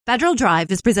Federal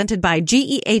Drive is presented by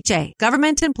GEHA,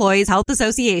 Government Employees Health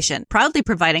Association, proudly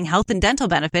providing health and dental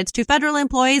benefits to federal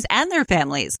employees and their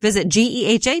families. Visit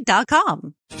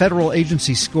GEHA.com. Federal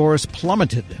agency scores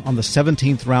plummeted on the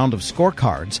 17th round of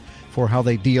scorecards for how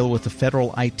they deal with the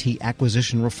Federal IT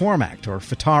Acquisition Reform Act, or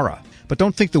FITARA. But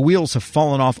don't think the wheels have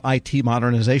fallen off IT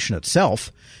modernization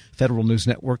itself. Federal News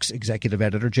Network's executive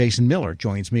editor Jason Miller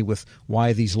joins me with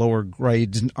why these lower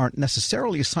grades aren't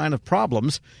necessarily a sign of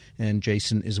problems. And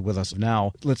Jason is with us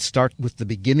now. Let's start with the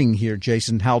beginning here.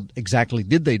 Jason, how exactly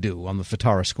did they do on the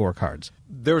FITARA scorecards?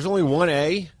 There was only one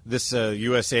A. This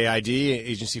USAID,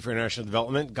 Agency for International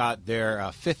Development, got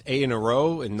their fifth A in a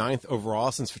row and ninth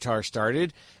overall since FITARA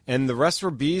started. And the rest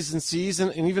were B's and C's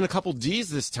and even a couple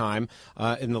D's this time.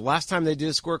 And the last time they did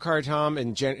a scorecard, Tom,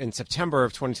 in September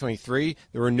of 2023,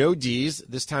 there were no D's.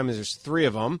 This time there's 3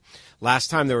 of them.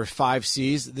 Last time there were 5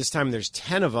 C's. This time there's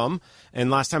 10 of them. And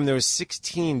last time there was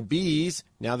 16 B's.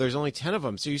 Now there's only 10 of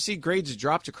them. So you see grades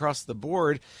dropped across the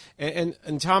board. And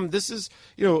Tom, this is,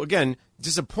 again,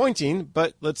 disappointing,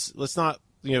 but let's not,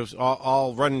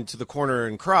 all run to the corner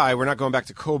and cry. We're not going back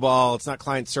to COBOL. It's not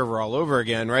client server all over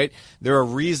again, right? There are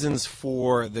reasons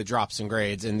for the drops in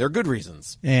grades, and they're good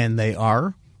reasons. And they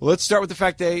are? Well, let's start with the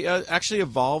fact they actually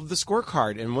evolved the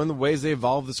scorecard. And one of the ways they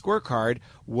evolved the scorecard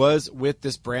was with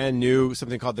this brand new,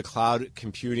 something called the cloud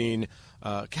computing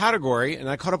category. And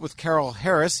I caught up with Carol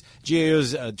Harris,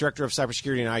 GAO's Director of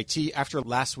Cybersecurity and IT, after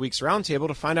last week's roundtable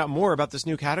to find out more about this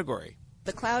new category.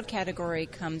 The cloud category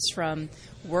comes from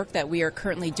work that we are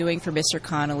currently doing for Mr.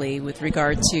 Connolly with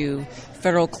regard to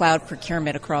federal cloud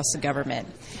procurement across the government.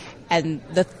 And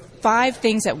the 5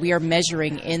 things that we are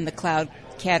measuring in the cloud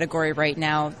category right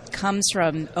now comes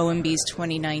from OMB's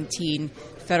 2019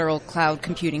 Federal Cloud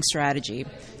Computing Strategy.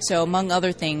 So among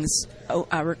other things,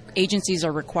 our agencies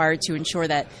are required to ensure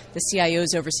that the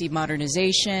CIOs oversee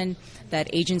modernization, that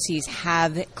agencies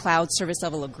have cloud service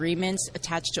level agreements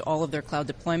attached to all of their cloud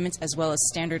deployments, as well as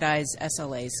standardized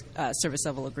SLAs, service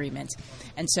level agreements.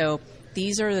 And so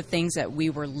these are the things that we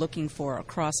were looking for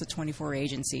across the 24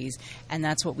 agencies, and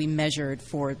that's what we measured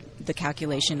for the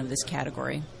calculation of this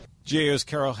category. GAO's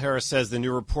Carol Harris says the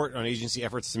new report on agency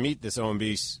efforts to meet this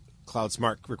OMB's Cloud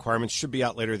Smart requirements should be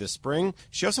out later this spring.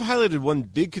 She also highlighted one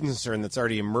big concern that's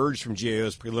already emerged from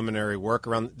GAO's preliminary work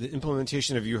around the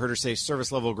implementation of, you heard her say,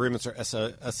 service-level agreements or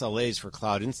SLAs for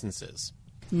cloud instances.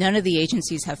 None of the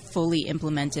agencies have fully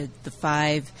implemented the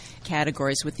 5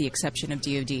 categories with the exception of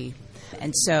DoD.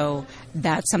 And so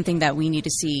that's something that we need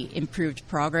to see improved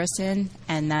progress in,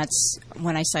 and that's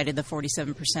when I cited the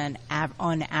 47%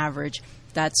 on average.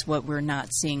 That's what we're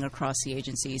not seeing across the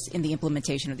agencies in the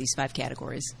implementation of these 5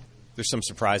 categories. There's some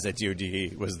surprise that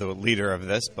DoD was the leader of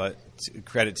this, but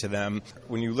credit to them.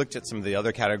 When you looked at some of the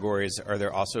other categories, are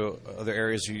there also other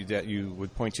areas that you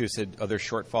would point to, said other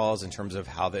shortfalls in terms of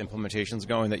how the implementation's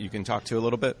going that you can talk to a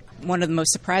little bit? One of the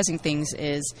most surprising things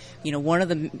is, one of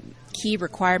the key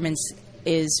requirements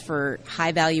is for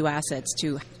high-value assets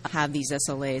to have these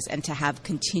SLAs and to have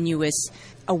continuous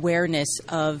awareness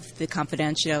of the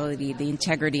confidentiality, the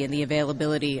integrity, and the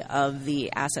availability of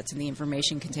the assets and the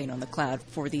information contained on the cloud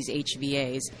for these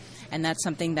HVAs. And that's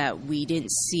something that we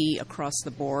didn't see across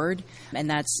the board. And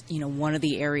that's, one of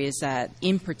the areas that,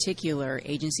 in particular,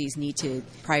 agencies need to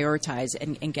prioritize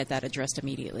and get that addressed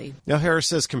immediately. Now, Harris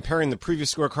says comparing the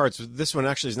previous scorecards, this one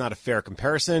actually is not a fair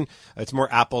comparison. It's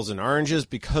more apples and oranges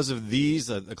because of these,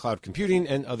 the cloud computing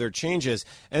and other changes.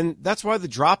 And that's why the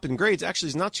drop in grades actually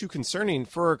is not too concerning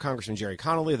for Congressman Jerry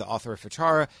Connolly, the author of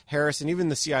FITARA, Harris, and even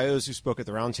the CIOs who spoke at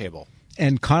the roundtable.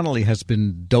 And Connolly has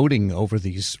been doting over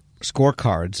these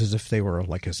scorecards as if they were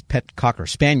like his pet cocker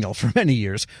spaniel for many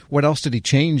years. What else did he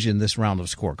change in this round of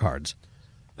scorecards?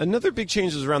 Another big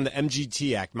change is around the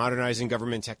MGT Act, Modernizing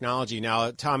Government Technology. Now,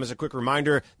 Tom, as a quick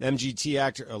reminder, the MGT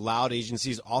Act allowed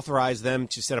agencies, authorized them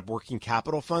to set up working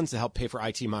capital funds to help pay for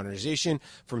IT modernization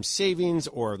from savings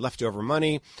or leftover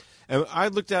money. And I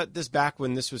looked at this back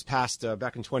when this was passed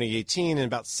back in 2018, and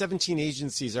about 17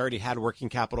 agencies already had working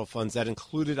capital funds that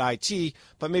included IT,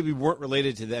 but maybe weren't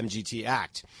related to the MGT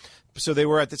Act. So they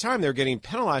were, at the time, they were getting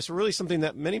penalized for really something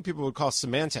that many people would call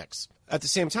semantics. At the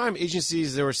same time,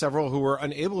 agencies, there were several who were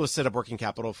unable to set up working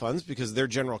capital funds because their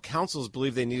general counsels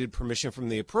believed they needed permission from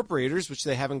the appropriators, which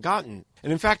they haven't gotten.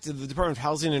 And in fact, the Department of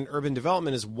Housing and Urban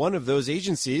Development is one of those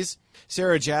agencies.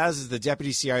 Sarah Jazz is the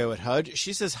deputy CIO at HUD.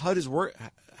 She says HUD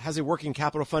has a working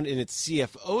capital fund in its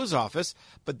CFO's office,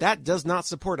 but that does not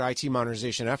support IT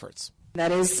modernization efforts.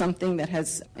 That is something that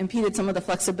has impeded some of the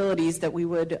flexibilities that we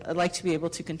would like to be able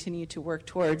to continue to work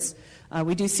towards.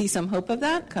 We do see some hope of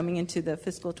that coming into the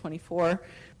fiscal 24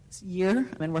 year,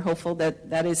 and we're hopeful that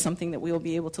that is something that we will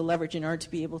be able to leverage in order to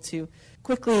be able to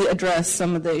quickly address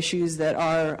some of the issues that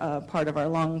are part of our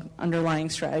long underlying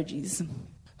strategies.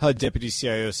 HUD Deputy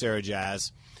CIO Sarah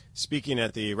Jazz, speaking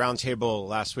at the roundtable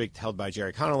last week held by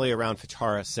Jerry Connolly around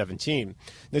FITARA 17.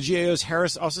 Now, GAO's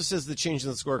Harris also says the change in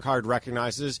the scorecard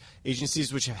recognizes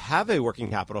agencies which have a working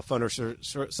capital fund or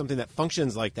something that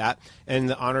functions like that, and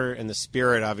the honor and the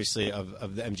spirit, obviously,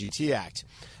 of the MGT Act.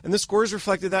 And the scores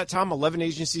reflected that, Tom. 11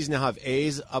 agencies now have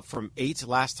A's, up from 8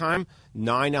 last time.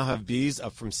 9 now have B's,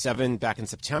 up from 7 back in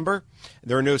September.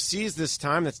 There are no C's this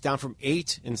time. That's down from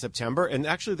 8 in September. And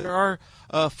actually, there are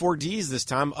 4 D's this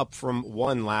time, up from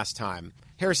 1 last time.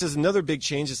 Harris says another big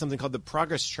change is something called the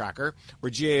Progress Tracker,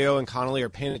 where GAO and Connolly are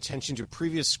paying attention to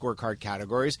previous scorecard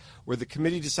categories, where the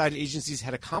committee decided agencies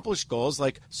had accomplished goals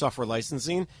like software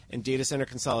licensing and data center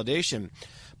consolidation.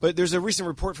 But there's a recent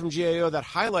report from GAO that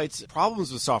highlights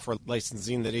problems with software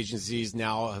licensing that agencies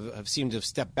now have seemed to have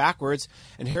stepped backwards.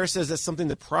 And Harris says that's something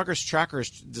the Progress Tracker is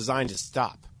designed to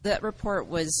stop. That report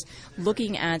was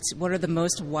looking at what are the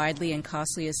most widely and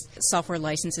costliest software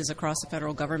licenses across the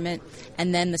federal government.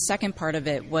 And then the second part of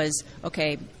it was,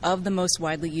 okay, of the most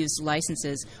widely used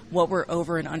licenses, what were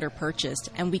over and under purchased?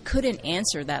 And we couldn't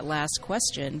answer that last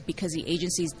question because the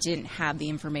agencies didn't have the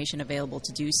information available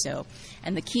to do so.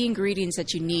 And the key ingredients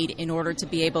that you need in order to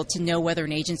be able to know whether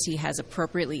an agency has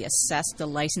appropriately assessed the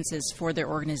licenses for their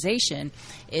organization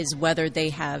is whether they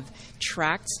have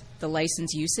tracked the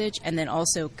license usage and then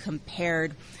also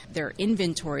compared their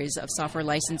inventories of software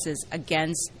licenses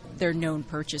against their known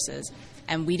purchases.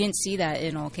 And we didn't see that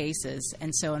in all cases.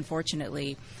 And so,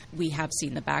 unfortunately, we have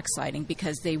seen the backsliding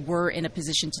because they were in a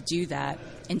position to do that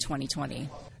in 2020.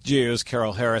 GAO's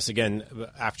Carol Harris, again,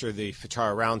 after the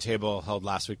FITARA roundtable held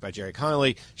last week by Jerry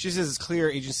Connolly, she says it's clear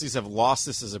agencies have lost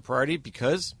this as a priority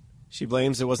because she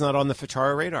blames it was not on the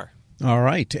FITARA radar. All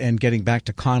right. And getting back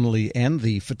to Connolly and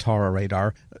the FITARA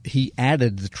radar, he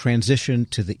added the transition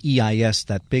to the EIS,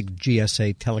 that big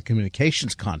GSA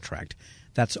telecommunications contract.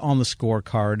 That's on the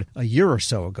scorecard a year or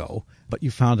so ago. But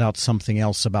you found out something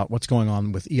else about what's going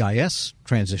on with EIS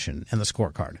transition and the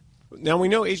scorecard. Now, we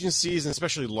know agencies, and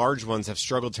especially large ones, have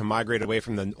struggled to migrate away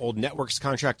from the old networks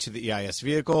contract to the EIS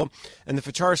vehicle. And the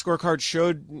FITARA scorecard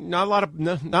showed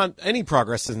not any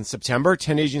progress in September.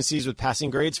 10 agencies with passing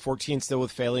grades, 14 still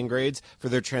with failing grades for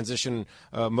their transition,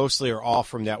 mostly or all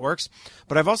from networks.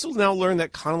 But I've also now learned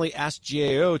that Connolly asked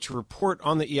GAO to report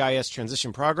on the EIS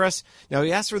transition progress. Now,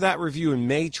 he asked for that review in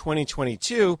May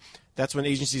 2022. That's when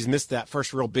agencies missed that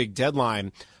first real big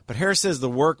deadline. But Harris says the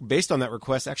work based on that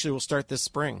request actually will start this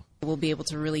spring. We'll be able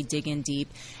to really dig in deep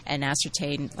and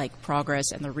ascertain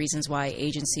progress and the reasons why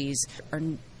agencies are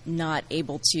not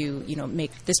able to,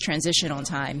 make this transition on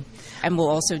time. And we'll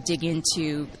also dig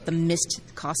into the missed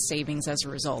cost savings as a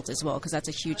result as well, because that's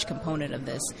a huge component of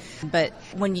this. But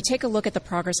when you take a look at the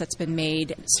progress that's been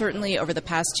made, certainly over the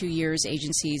past 2 years,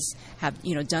 agencies have,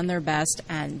 done their best,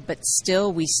 but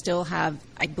we still have,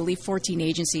 I believe, 14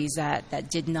 agencies that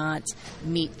did not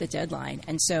meet the deadline.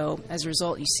 And so as a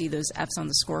result, you see those Fs on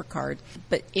the scorecard.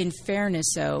 But in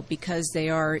fairness, though, because they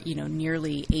are,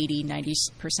 nearly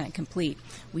 80-90% complete,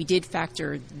 we did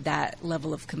factor that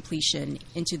level of completion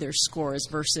into their scores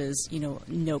versus,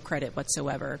 no credit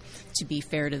whatsoever, to be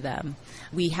fair to them.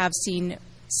 We have seen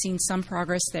some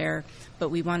progress there, but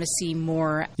we want to see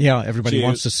more. Yeah, everybody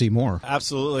wants to see more.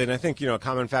 Absolutely. And I think, a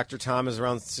common factor, Tom, is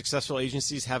around successful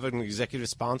agencies have an executive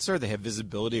sponsor. They have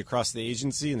visibility across the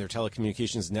agency and their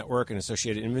telecommunications network and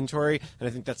associated inventory. And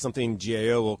I think that's something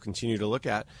GAO will continue to look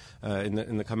at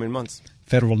in the coming months.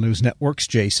 Federal News Network's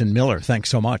Jason Miller, thanks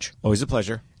so much. Always a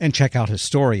pleasure. And check out his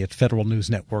story at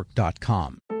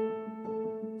federalnewsnetwork.com.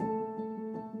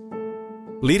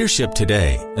 Leadership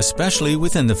today, especially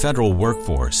within the federal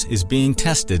workforce, is being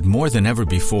tested more than ever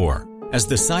before. As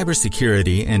the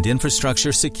Cybersecurity and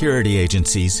Infrastructure Security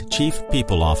Agency's Chief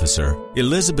People Officer,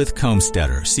 Elizabeth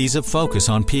Comstetter sees a focus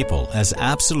on people as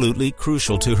absolutely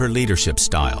crucial to her leadership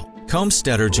style.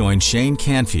 Comstetter joined Shane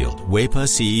Canfield, WEPA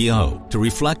CEO, to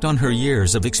reflect on her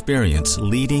years of experience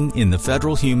leading in the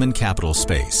federal human capital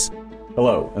space.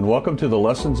 Hello, and welcome to the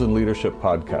Lessons in Leadership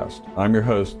podcast. I'm your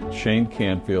host, Shane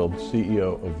Canfield,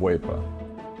 CEO of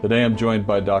WEPA. Today I'm joined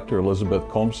by Dr. Elizabeth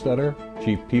Comstetter,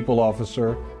 Chief People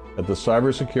Officer at the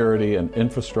Cybersecurity and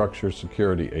Infrastructure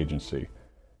Security Agency.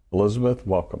 Elizabeth,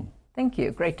 welcome. Thank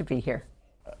you. Great to be here.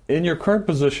 In your current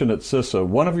position at CISA,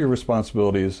 one of your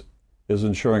responsibilities is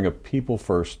ensuring a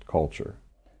people-first culture.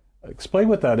 Explain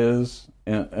what that is,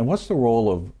 and what's the role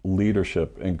of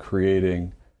leadership in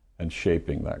creating and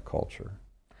shaping that culture?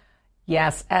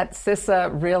 Yes, at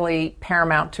CISA, really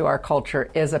paramount to our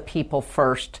culture is a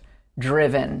people-first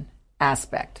driven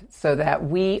aspect, so that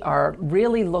we are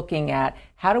really looking at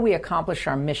how do we accomplish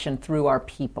our mission through our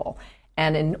people.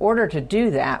 And in order to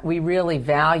do that, we really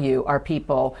value our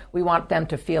people. We want them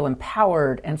to feel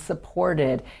empowered and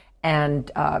supported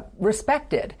and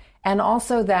respected, and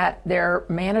also that their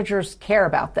managers care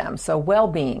about them. So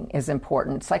well-being is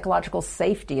important. Psychological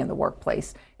safety in the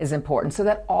workplace is important, so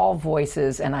that all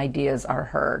voices and ideas are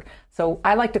heard. So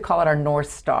I like to call it our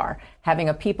North Star. Having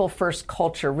a people-first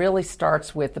culture really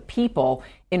starts with the people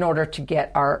in order to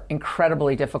get our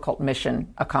incredibly difficult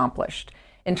mission accomplished.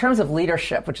 In terms of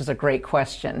leadership, which is a great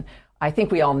question, I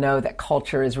think we all know that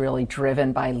culture is really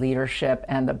driven by leadership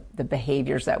and the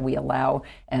behaviors that we allow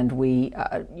and we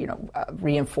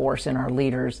reinforce in our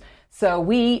leaders. So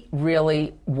we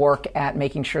really work at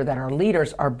making sure that our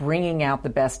leaders are bringing out the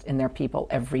best in their people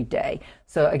every day.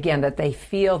 So again, that they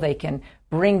feel they can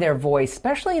bring their voice,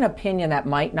 especially an opinion that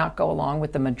might not go along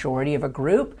with the majority of a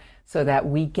group, so that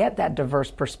we get that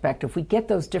diverse perspective. We get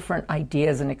those different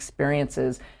ideas and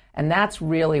experiences. And that's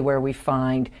really where we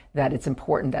find that it's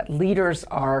important that leaders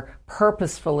are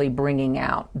purposefully bringing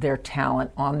out their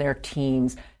talent on their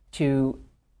teams to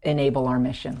enable our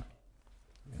mission.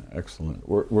 Yeah, excellent.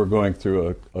 We're going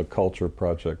through a culture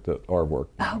project at our work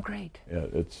now. Oh, great. Yeah,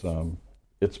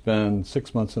 it's been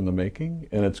 6 months in the making,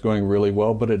 and it's going really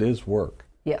well, but it is work.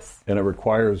 Yes. And it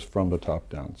requires from the top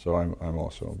down. So I'm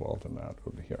also involved in that.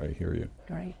 I hear you.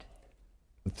 Great.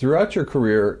 Throughout your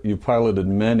career, you piloted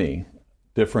many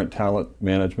different talent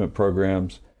management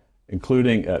programs,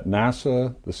 including at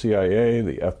NASA, the CIA,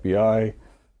 the FBI,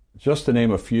 just to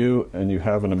name a few, and you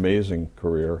have an amazing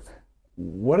career.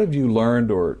 What have you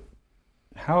learned, or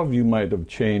how have you might have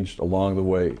changed along the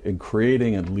way in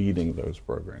creating and leading those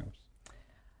programs?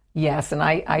 Yes, and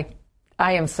I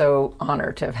am so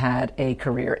honored to have had a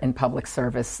career in public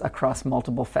service across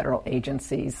multiple federal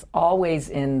agencies, always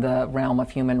in the realm of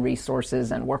human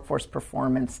resources and workforce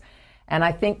performance. And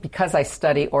I think because I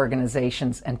study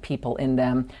organizations and people in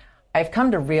them, I've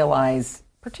come to realize,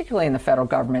 particularly in the federal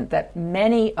government, that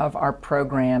many of our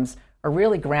programs are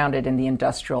really grounded in the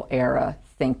industrial era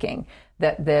thinking,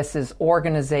 that this is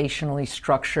organizationally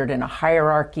structured in a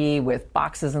hierarchy with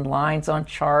boxes and lines on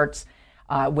charts,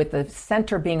 with the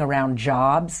center being around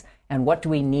jobs and what do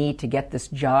we need to get this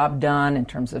job done in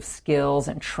terms of skills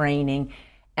and training.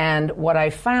 And what I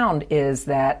found is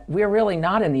that we're really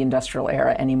not in the industrial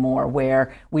era anymore,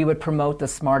 where we would promote the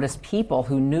smartest people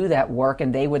who knew that work,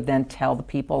 and they would then tell the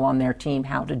people on their team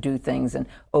how to do things and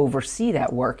oversee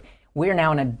that work. We're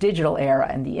now in a digital era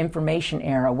and the information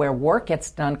era, where work gets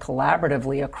done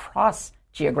collaboratively across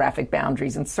geographic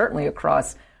boundaries and certainly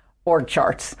across org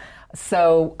charts.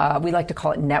 So we like to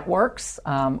call it networks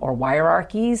or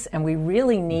hierarchies, and we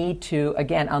really need to,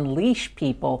 again, unleash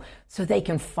people so they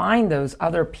can find those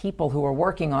other people who are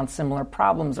working on similar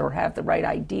problems or have the right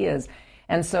ideas.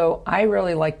 And so I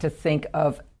really like to think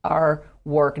of our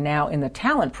work now in the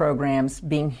talent programs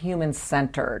being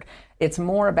human-centered. It's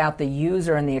more about the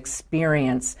user and the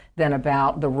experience than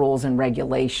about the rules and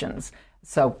regulations.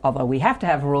 So although we have to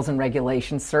have rules and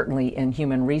regulations, certainly in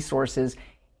human resources,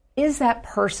 is that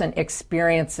person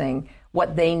experiencing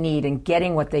what they need and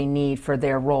getting what they need for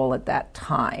their role at that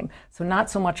time? So not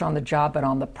so much on the job, but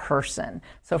on the person.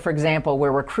 So for example,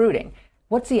 we're recruiting.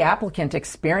 What's the applicant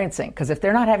experiencing? Because if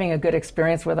they're not having a good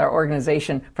experience with our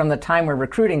organization from the time we're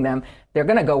recruiting them, they're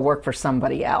going to go work for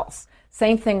somebody else.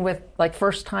 Same thing with like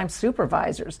first-time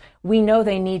supervisors. We know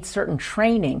they need certain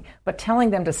training, but telling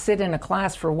them to sit in a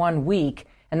class for 1 week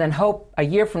and then hope a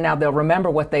year from now they'll remember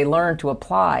what they learned to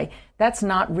apply, that's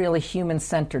not really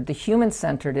human-centered. The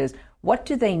human-centered is, what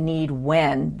do they need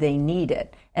when they need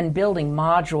it? And building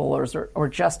modules or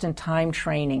just-in-time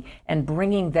training and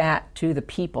bringing that to the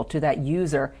people, to that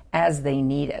user as they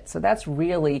need it. So that's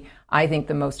really, I think,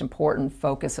 the most important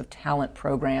focus of talent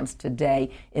programs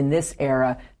today in this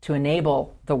era, to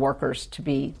enable the workers to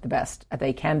be the best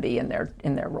they can be in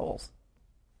their roles.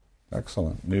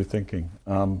 Excellent. New thinking.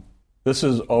 This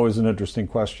is always an interesting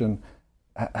question.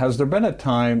 Has there been a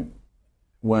time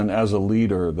when, as a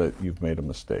leader, that you've made a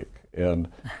mistake?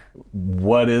 And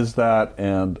what is that?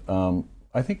 And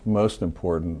I think most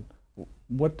important,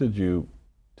 what did you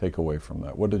take away from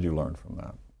that? What did you learn from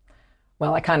that?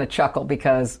 Well, I kind of chuckle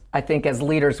because I think as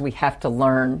leaders we have to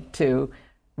learn to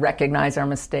recognize our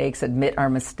mistakes, admit our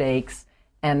mistakes,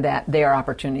 and that they are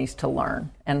opportunities to learn.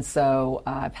 And so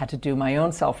I've had to do my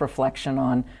own self-reflection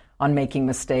on making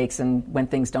mistakes and when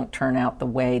things don't turn out the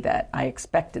way that I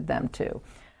expected them to.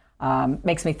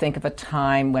 Makes me think of a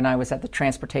time when I was at the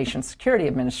Transportation Security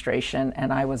Administration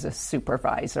and I was a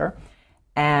supervisor,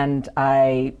 and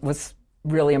I was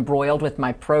really embroiled with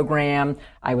my program.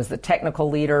 I was the technical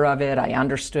leader of it. I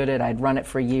understood it. I'd run it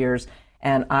for years.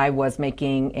 And I was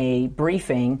making a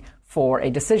briefing for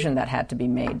a decision that had to be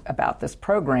made about this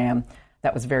program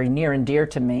that was very near and dear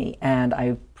to me. And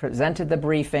I presented the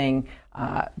briefing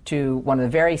to one of the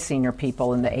very senior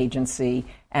people in the agency.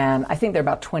 And I think there are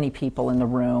about 20 people in the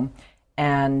room.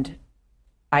 And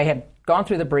I had gone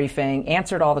through the briefing,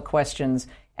 answered all the questions,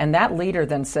 and that leader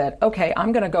then said, okay,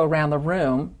 I'm going to go around the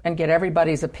room and get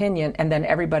everybody's opinion, and then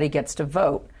everybody gets to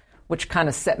vote, which kind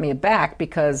of set me aback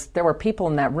because there were people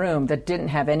in that room that didn't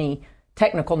have any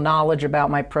technical knowledge about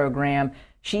my program.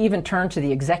 She even turned to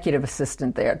the executive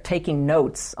assistant there, taking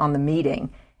notes on the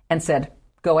meeting, and said,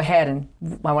 go ahead, and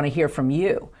I want to hear from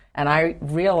you. And I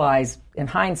realized, in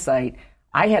hindsight,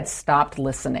 I had stopped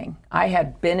listening. I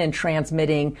had been in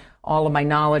transmitting all of my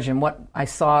knowledge and what I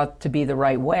saw to be the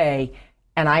right way,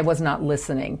 and I was not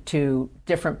listening to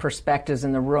different perspectives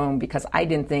in the room because I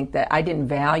didn't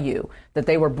value that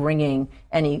they were bringing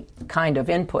any kind of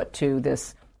input to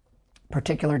this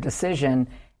particular decision.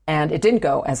 And it didn't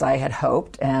go as I had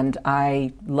hoped, and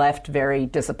I left very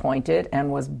disappointed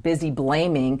and was busy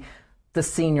blaming the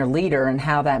senior leader and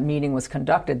how that meeting was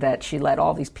conducted, that she let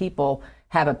all these people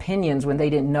have opinions when they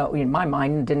didn't know, in my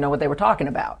mind, didn't know what they were talking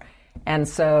about. And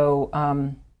so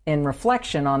in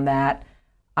reflection on that,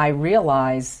 I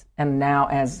realize, and now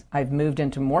as I've moved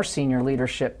into more senior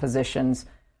leadership positions,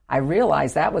 I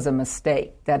realize that was a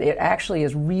mistake, that it actually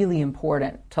is really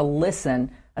important to listen,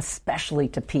 especially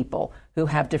to people who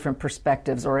have different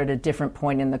perspectives or at a different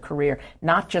point in the career,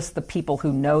 not just the people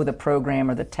who know the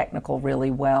program or the technical really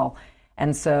well.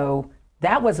 And so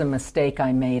that was a mistake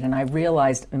I made, and I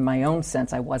realized in my own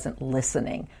sense I wasn't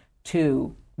listening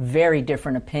to very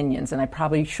different opinions, and I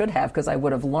probably should have, because I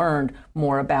would have learned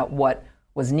more about what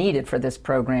was needed for this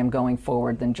program going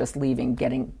forward than just leaving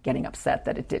getting upset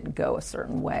that it didn't go a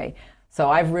certain way. So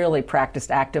I've really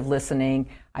practiced active listening.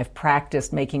 I've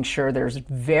practiced making sure there's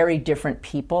very different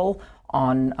people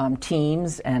on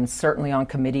teams and certainly on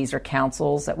committees or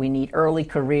councils, that we need early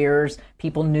careers,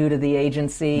 people new to the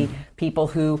agency, people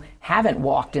who haven't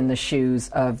walked in the shoes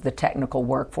of the technical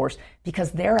workforce,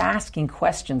 because they're asking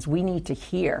questions we need to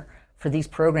hear for these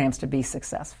programs to be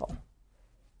successful.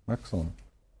 Excellent.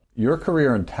 Your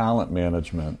career in talent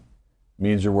management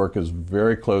means your work is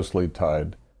very closely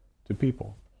tied to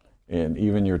people. And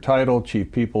even your title,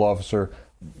 Chief People Officer,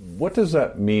 what does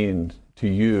that mean to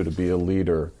you to be a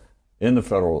leader in the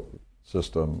federal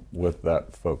system with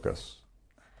that focus?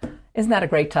 Isn't that a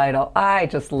great title? I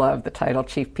just love the title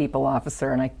Chief People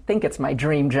Officer, and I think it's my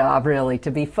dream job, really,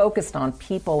 to be focused on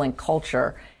people and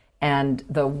culture and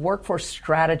the workforce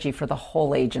strategy for the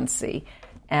whole agency.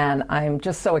 And I'm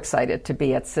just so excited to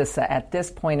be at CISA at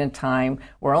this point in time.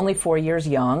 We're only 4 years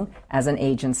young as an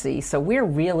agency, so we're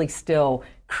really still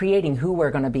creating who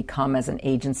we're going to become as an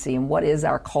agency and what is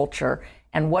our culture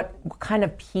and what kind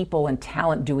of people and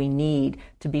talent do we need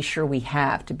to be sure we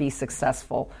have to be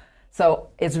successful. So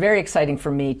it's very exciting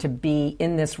for me to be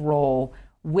in this role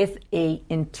with a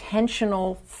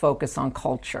intentional focus on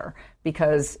culture,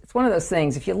 because it's one of those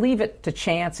things, if you leave it to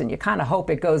chance and you kind of hope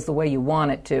it goes the way you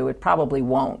want it to, it probably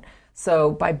won't.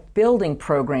 So by building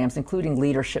programs, including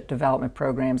leadership development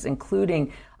programs,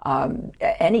 including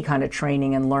any kind of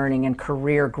training and learning and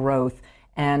career growth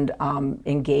and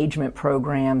engagement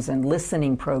programs and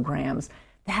listening programs,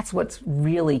 that's what's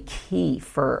really key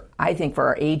for, I think, for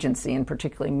our agency, and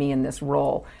particularly me in this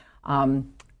role.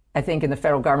 I think in the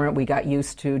federal government, we got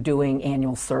used to doing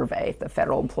annual survey, the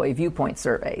Federal Employee Viewpoint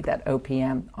Survey that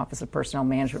OPM, Office of Personnel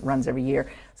Management, runs every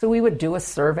year. So we would do a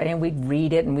survey and we'd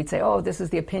read it and we'd say, oh, this is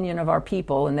the opinion of our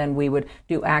people. And then we would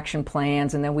do action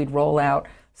plans, and then we'd roll out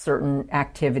certain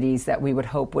activities that we would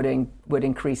hope would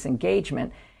increase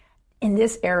engagement. In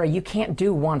this era, you can't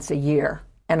do once a year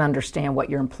and understand what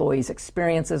your employees'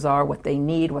 experiences are, what they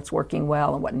need, what's working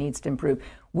well, and what needs to improve.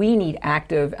 We need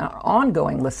active,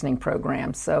 ongoing listening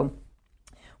programs. So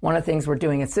one of the things we're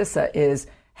doing at CISA is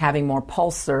having more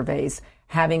pulse surveys,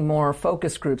 having more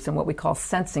focus groups and what we call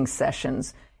sensing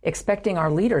sessions, expecting our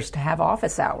leaders to have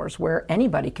office hours where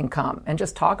anybody can come and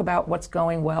just talk about what's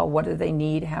going well, what do they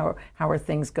need, how are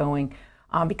things going,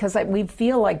 because we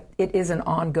feel like it is an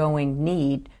ongoing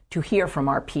need to hear from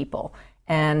our people.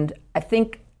 And I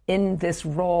think in this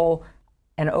role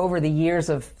and over the years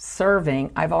of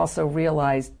serving, I've also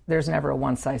realized there's never a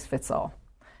one-size-fits-all.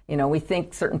 You know, we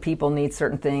think certain people need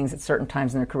certain things at certain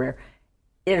times in their career.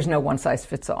 There's no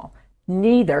one-size-fits-all.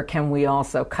 Neither can we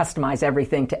also customize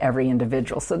everything to every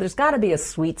individual. So there's got to be a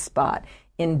sweet spot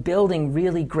in building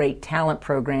really great talent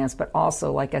programs, but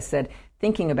also, like I said,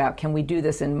 thinking about, can we do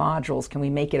this in modules? Can we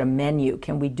make it a menu?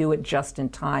 Can we do it just in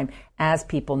time as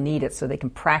people need it so they can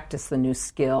practice the new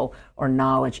skill or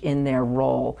knowledge in their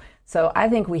role? So I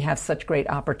think we have such great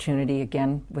opportunity,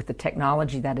 again, with the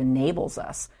technology that enables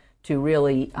us to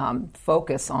really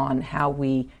focus on how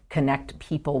we connect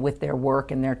people with their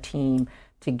work and their team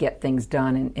to get things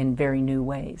done in very new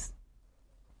ways.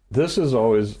 This is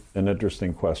always an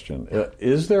interesting question.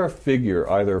 Is there a figure,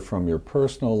 either from your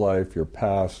personal life, your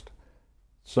past,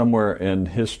 somewhere in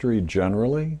history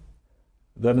generally,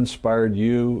 that inspired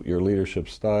you, your leadership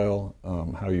style,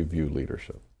 how you view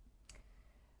leadership?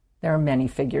 There are many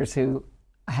figures who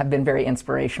have been very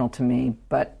inspirational to me,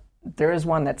 but there is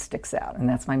one that sticks out, and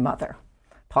that's my mother,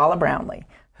 Paula Brownlee,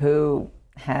 who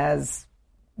has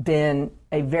been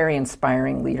a very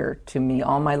inspiring leader to me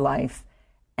all my life.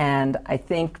 And I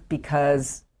think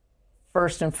because,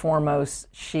 first and foremost,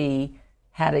 she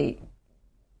had a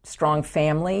strong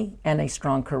family and a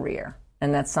strong career.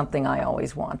 And that's something I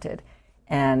always wanted.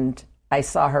 And I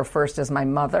saw her first as my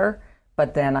mother,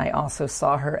 but then I also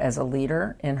saw her as a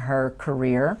leader in her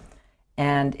career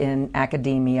and in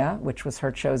academia, which was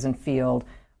her chosen field.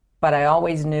 But I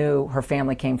always knew her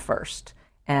family came first.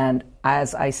 And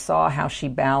as I saw how she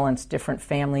balanced different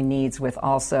family needs with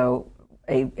also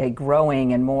a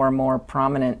growing and more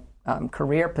prominent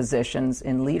career positions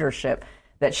in leadership,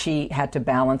 that she had to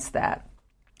balance that.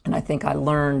 And I think I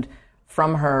learned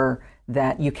from her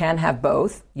that you can have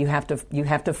both. You have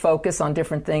to focus on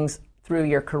different things through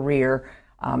your career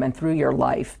and through your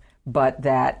life, but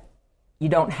that you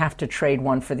don't have to trade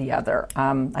one for the other.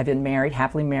 I've been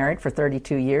happily married for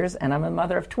 32 years, and I'm a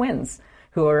mother of twins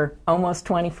who are almost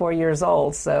 24 years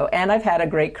old. And I've had a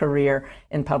great career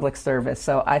in public service.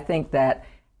 So I think that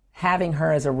having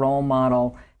her as a role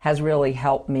model has really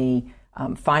helped me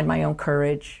find my own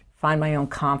courage, find my own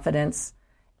confidence,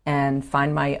 and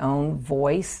find my own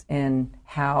voice in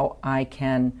how I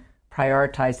can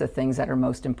prioritize the things that are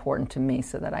most important to me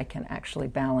so that I can actually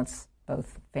balance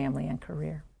both family and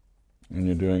career. And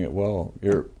you're doing it well.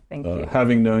 Thank you.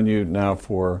 Having known you now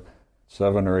for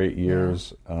 7 or 8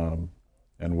 years,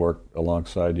 and worked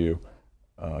alongside you,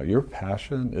 your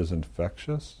passion is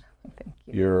infectious. Thank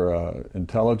you. Your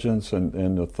intelligence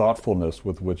and the thoughtfulness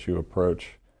with which you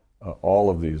approach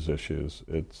all of these issues,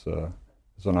 it's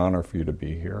an honor for you to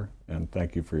be here, and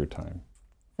thank you for your time.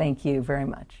 Thank you very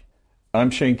much. I'm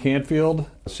Shane Canfield,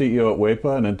 CEO at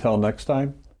WEPA, and until next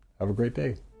time, have a great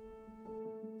day.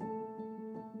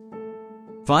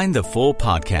 Find the full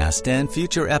podcast and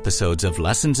future episodes of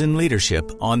Lessons in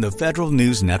Leadership on the Federal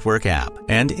News Network app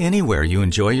and anywhere you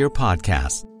enjoy your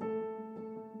podcasts.